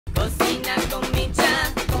Cocina con mi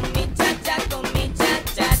cha-cha, con mi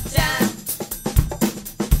cha-cha-cha.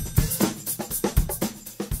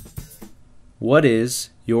 What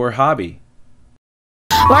is your hobby?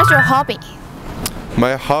 What's your hobby?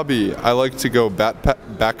 My hobby, I like to go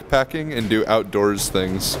backpacking and do outdoors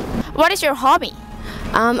things. What is your hobby?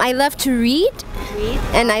 I love to read,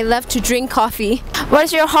 and I love to drink coffee. What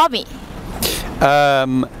is your hobby?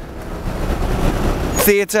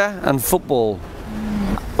 Theatre and football.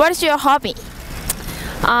 What is your hobby?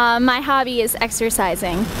 My hobby is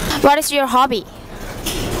exercising. What is your hobby?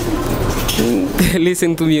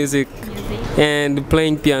 Listen to music and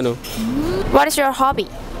playing piano. What is your hobby?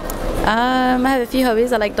 I have a few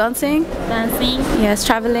hobbies. I like dancing. Yes,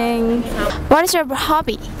 traveling. What is your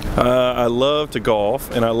hobby? I love to golf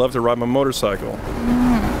and I love to ride my motorcycle.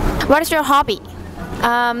 What is your hobby?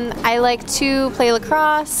 I like to play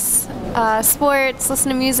lacrosse, sports, listen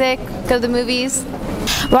to music, go to the movies.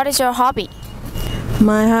 What is your hobby?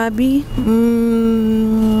 My hobby?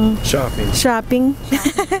 Shopping.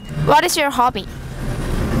 What is your hobby?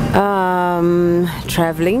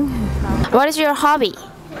 Traveling. What is your hobby?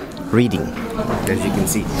 Reading, as you can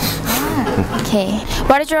see. Okay.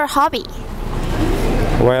 What is your hobby?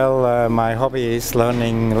 Well, my hobby is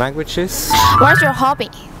learning languages. What is your hobby?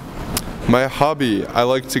 My hobby, I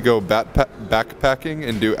like to go backpacking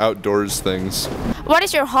and do outdoors things. What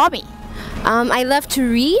is your hobby? I love to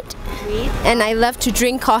read, and I love to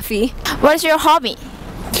drink coffee. What is your hobby?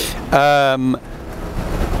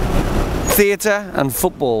 Theatre and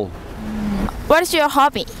football. What is your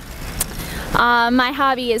hobby? My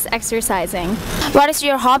hobby is exercising. What is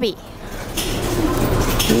your hobby?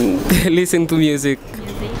 Listen to music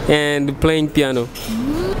and playing piano.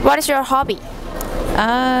 What is your hobby?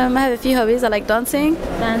 I have a few hobbies. I like dancing.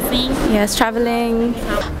 Yes, traveling.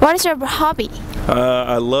 What is your hobby?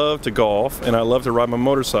 I love to golf and I love to ride my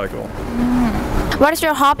motorcycle. What is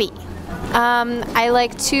your hobby? I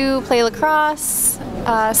like to play lacrosse,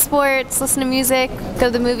 sports, listen to music, go to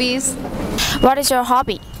the movies. What is your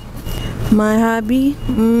hobby? My hobby?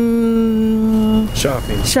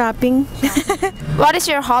 Shopping. What is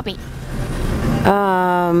your hobby?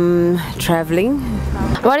 Traveling.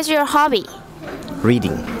 What is your hobby?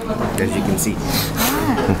 Reading, as you can see.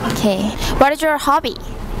 Okay. What is your hobby?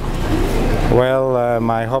 Well,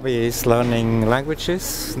 my hobby is learning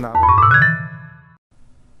languages.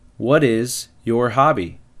 What is your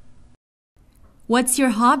hobby? What's your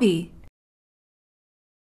hobby?